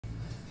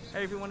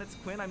Hey everyone, it's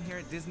Quinn. I'm here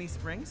at Disney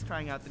Springs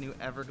trying out the new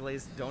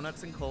Everglazed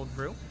Donuts and Cold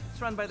Brew. It's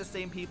run by the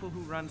same people who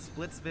run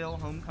Splitsville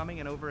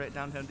Homecoming and over at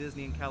Downtown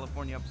Disney in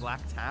California,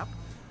 Black Tap.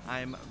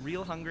 I'm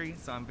real hungry,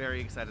 so I'm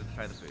very excited to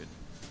try the food.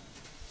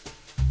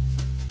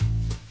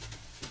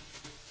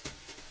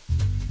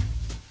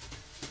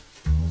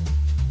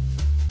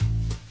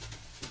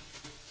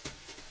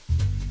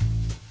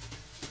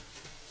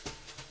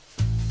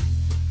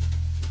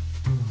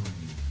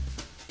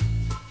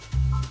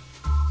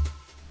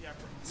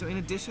 So in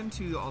addition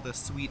to all the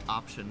sweet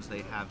options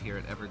they have here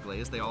at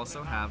Everglazed, they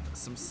also have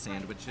some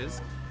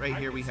sandwiches. Right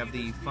here we have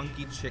the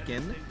funky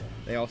chicken.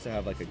 They also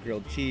have like a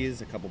grilled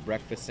cheese, a couple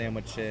breakfast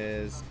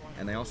sandwiches,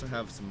 and they also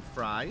have some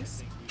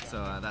fries.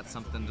 So that's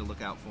something to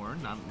look out for.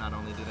 Not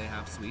only do they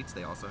have sweets,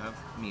 they also have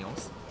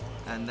meals.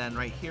 And then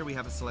right here we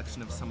have a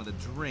selection of some of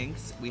the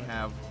drinks. We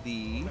have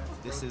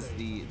this is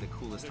the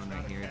coolest one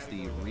right here. It's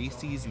the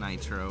Reese's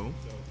Nitro.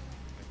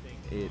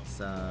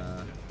 It's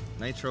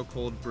Nitro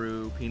Cold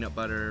Brew, peanut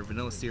butter,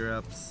 vanilla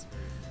syrups,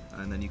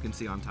 and then you can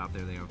see on top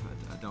there they have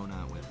a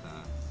donut with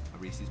a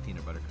Reese's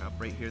peanut butter cup.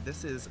 Right here,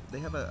 they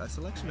have a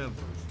selection of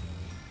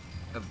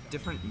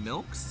different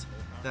milks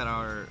that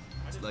are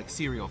like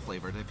cereal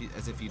flavored,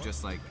 as if you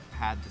just like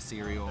had the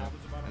cereal,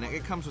 and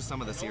it comes with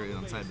some of the cereal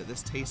inside. But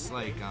this tastes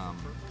like,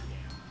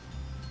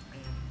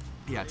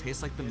 yeah, it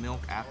tastes like the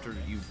milk after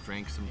you've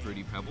drank some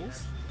Fruity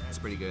Pebbles. It's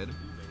pretty good.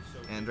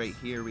 And right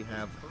here we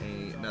have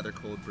another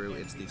cold brew.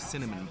 It's the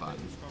cinnamon bun.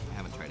 I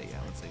haven't tried it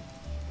yet. Let's see.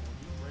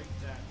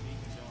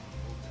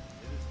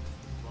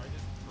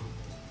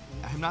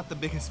 I'm not the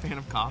biggest fan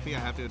of coffee, I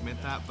have to admit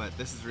that, but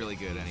this is really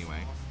good anyway.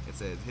 It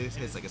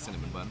tastes like a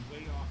cinnamon bun.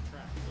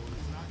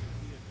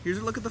 Here's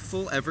a look at the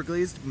full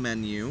Everglazed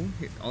menu.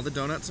 All the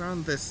donuts are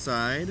on this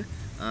side.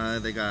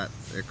 They got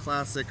their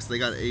classics. They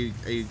got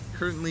a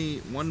currently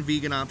one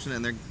vegan option,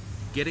 and they're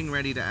getting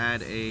ready to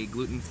add a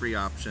gluten-free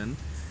option.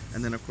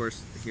 And then of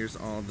course, here's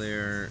all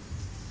their,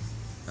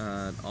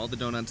 all the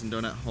donuts and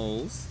donut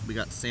holes. We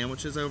got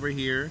sandwiches over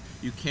here.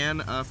 You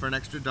can, for an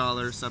extra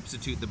 $1,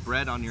 substitute the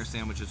bread on your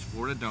sandwiches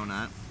for a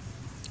donut.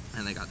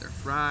 And they got their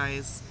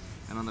fries.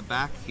 And on the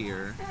back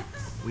here,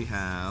 we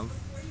have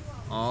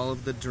all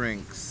of the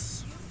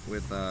drinks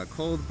with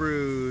cold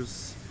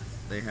brews.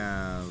 They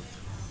have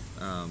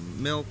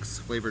milks,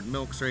 flavored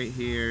milks right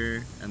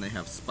here. And they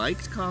have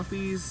spiked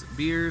coffees,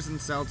 beers and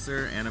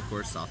seltzer, and of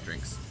course, soft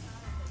drinks.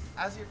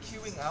 As you're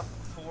queuing up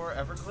for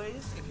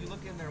Everglazed, if you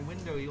look in their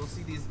window, you'll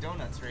see these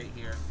donuts right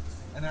here.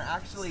 And they're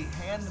actually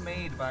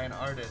handmade by an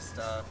artist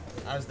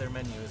as their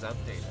menu is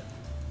updated.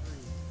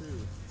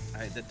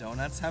 Alright, the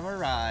donuts have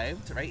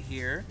arrived right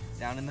here.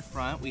 Down in the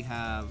front, we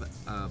have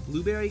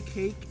blueberry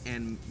cake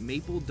and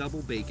maple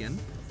double bacon.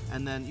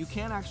 And then you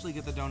can actually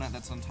get the donut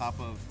that's on top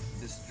of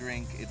this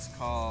drink. It's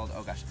called,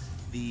 oh gosh,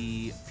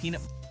 the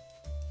peanut.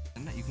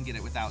 You can get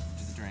it without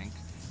the drink.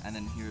 And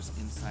then here's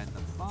inside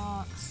the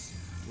box.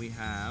 We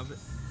have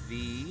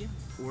the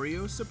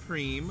Oreo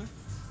Supreme.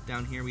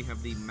 Down here we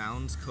have the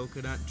Mounds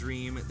Coconut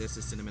Dream. This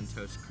is Cinnamon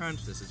Toast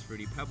Crunch. This is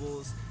Fruity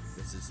Pebbles.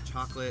 This is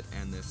chocolate,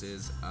 and this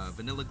is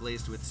vanilla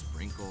glazed with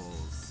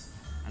sprinkles.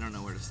 I don't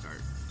know where to start.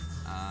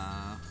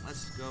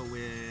 Let's go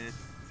with.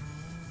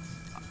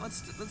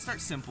 Let's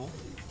start simple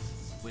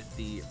with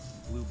the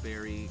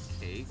blueberry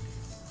cake.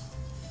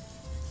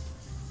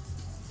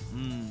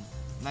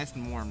 Nice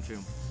and warm too.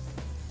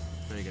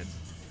 Very good.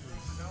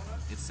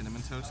 It's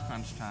Cinnamon Toast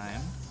Crunch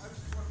time.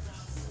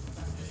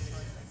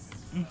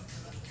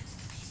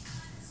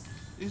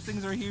 These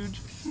things are huge.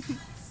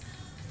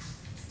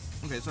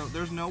 Okay, so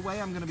there's no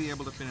way I'm gonna be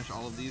able to finish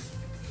all of these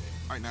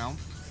right now.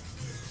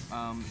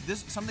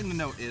 Something to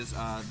note is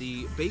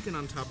the bacon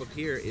on top of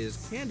here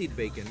is candied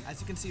bacon.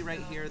 As you can see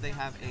right here, they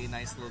have a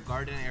nice little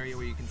garden area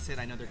where you can sit.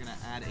 I know they're gonna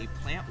add a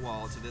plant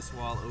wall to this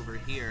wall over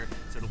here,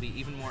 so it'll be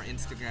even more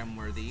Instagram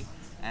worthy.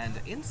 And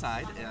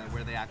inside,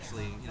 where they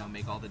actually,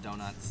 make all the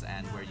donuts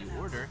and where you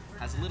order,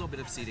 has a little bit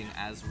of seating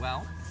as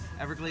well.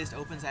 Everglazed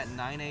opens at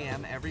 9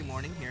 a.m. every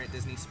morning here at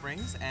Disney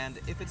Springs, and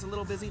if it's a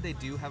little busy, they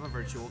do have a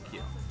virtual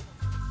queue.